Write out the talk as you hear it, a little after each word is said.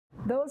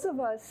Those of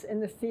us in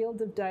the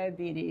field of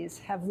diabetes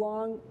have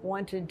long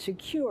wanted to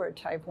cure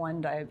type 1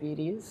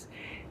 diabetes,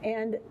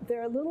 and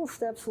there are little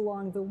steps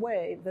along the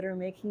way that are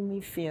making me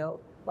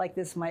feel like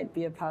this might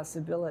be a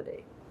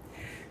possibility.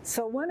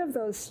 So one of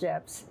those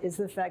steps is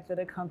the fact that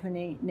a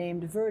company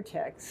named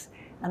Vertex,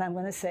 and I'm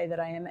going to say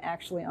that I am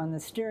actually on the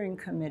steering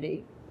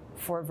committee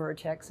for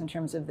Vertex in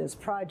terms of this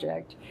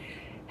project,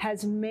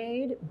 has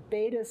made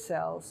beta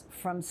cells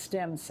from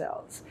stem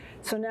cells.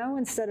 So now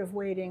instead of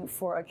waiting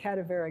for a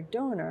cadaveric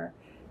donor,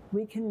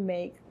 we can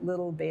make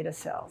little beta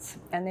cells.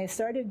 And they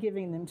started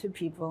giving them to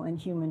people in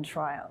human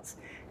trials.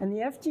 And the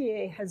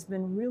FDA has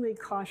been really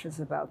cautious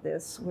about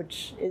this,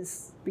 which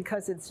is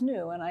because it's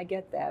new, and I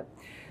get that.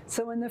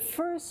 So in the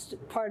first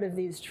part of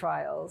these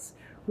trials,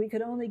 we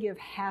could only give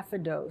half a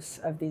dose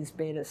of these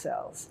beta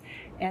cells.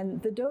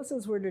 And the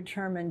doses were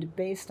determined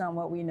based on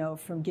what we know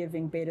from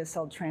giving beta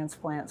cell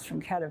transplants from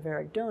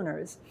cadaveric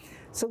donors.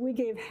 So we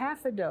gave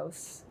half a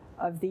dose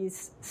of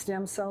these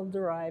stem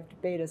cell-derived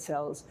beta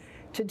cells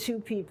to 2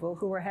 people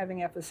who were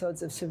having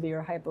episodes of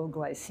severe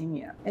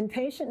hypoglycemia. In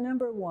patient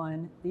number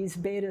 1, these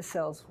beta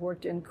cells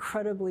worked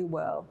incredibly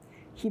well.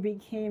 He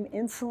became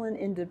insulin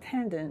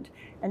independent,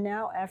 and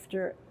now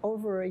after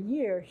over a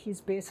year, he's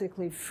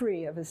basically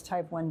free of his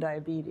type 1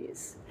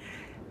 diabetes.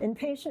 In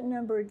patient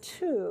number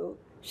 2,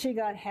 she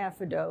got half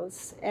a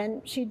dose,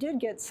 and she did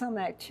get some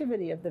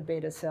activity of the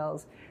beta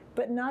cells,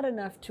 but not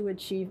enough to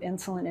achieve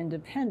insulin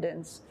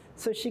independence,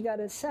 so she got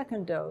a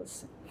second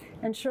dose.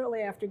 And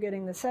shortly after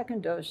getting the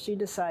second dose, she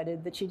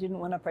decided that she didn't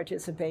want to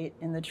participate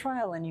in the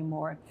trial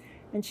anymore,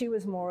 and she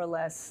was more or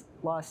less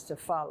lost to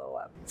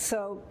follow-up.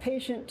 So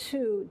patient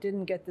 2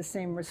 didn't get the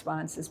same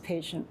response as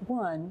patient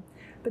 1,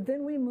 but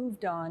then we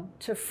moved on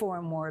to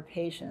 4 more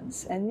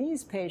patients, and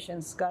these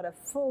patients got a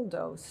full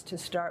dose to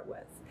start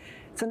with.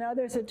 So now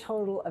there's a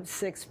total of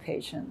 6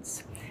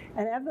 patients.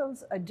 And of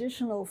those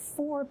additional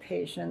 4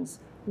 patients,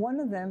 1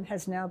 of them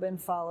has now been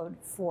followed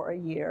for a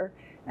year,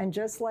 and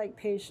just like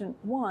patient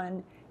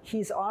 1,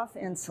 he's off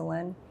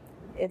insulin.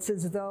 It's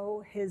as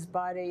though his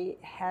body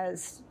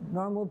has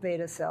normal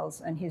beta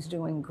cells and he's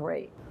doing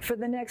great. For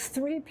the next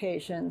 3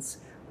 patients,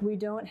 we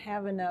don't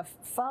have enough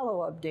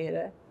follow-up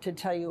data to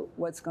tell you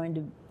what's going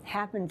to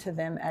happen to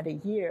them at a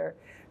year,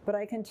 but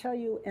I can tell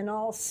you in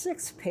all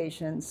 6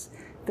 patients,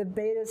 the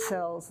beta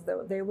cells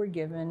that they were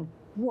given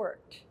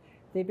worked.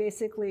 They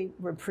basically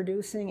were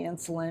producing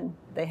insulin,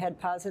 they had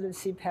positive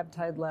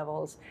C-peptide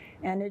levels,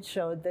 and it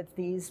showed that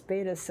these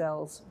beta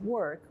cells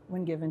work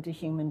when given to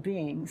human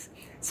beings.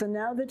 So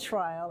now the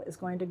trial is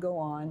going to go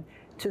on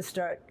to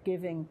start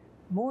giving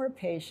more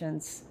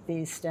patients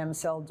these stem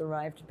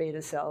cell-derived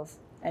beta cells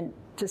and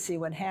to see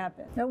what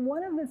happens. Now,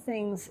 one of the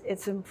things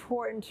it's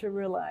important to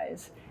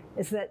realize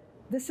is that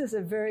this is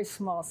a very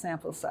small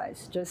sample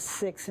size, just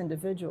 6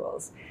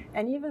 individuals.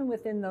 And even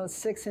within those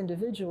 6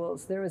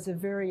 individuals, there is a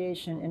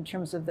variation in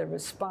terms of the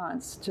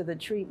response to the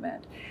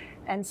treatment.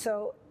 And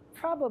so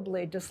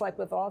probably, just like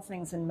with all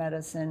things in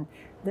medicine,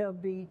 there'll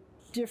be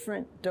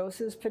different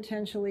doses,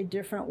 potentially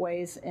different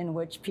ways in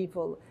which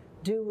people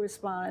do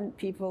respond,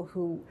 people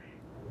who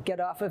get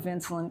off of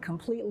insulin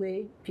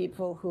completely,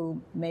 people who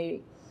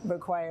may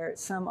require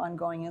some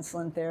ongoing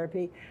insulin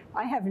therapy.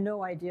 I have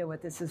no idea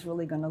what this is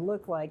really going to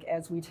look like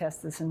as we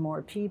test this in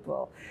more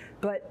people.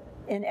 But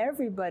in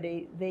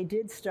everybody, they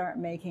did start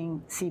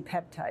making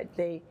C-peptide.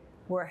 They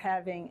were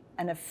having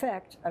an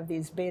effect of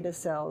these beta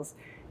cells,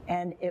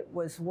 and it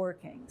was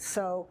working.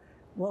 So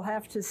we'll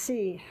have to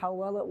see how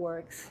well it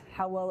works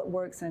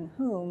in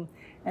whom,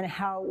 and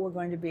how we're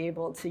going to be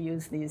able to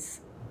use these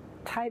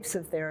types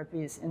of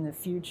therapies in the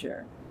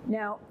future.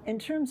 Now, in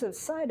terms of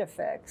side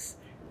effects,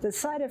 the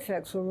side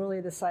effects were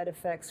really the side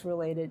effects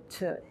related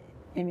to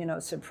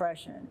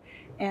immunosuppression.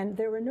 And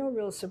there were no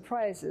real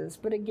surprises,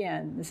 but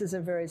again, this is a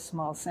very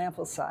small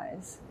sample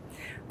size.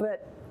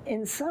 But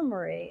in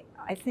summary,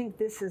 I think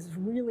this is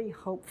really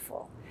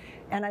hopeful.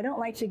 And I don't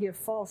like to give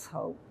false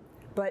hope,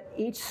 but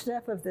each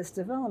step of this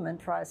development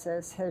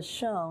process has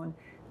shown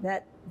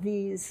that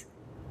these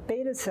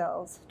beta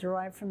cells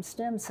derived from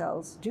stem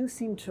cells do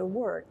seem to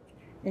work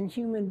in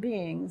human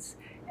beings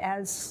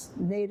as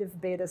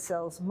native beta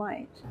cells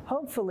might.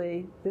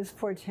 Hopefully, this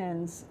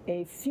portends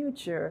a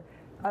future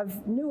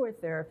of newer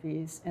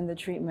therapies in the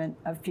treatment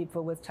of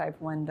people with type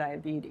 1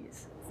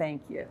 diabetes.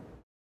 Thank you.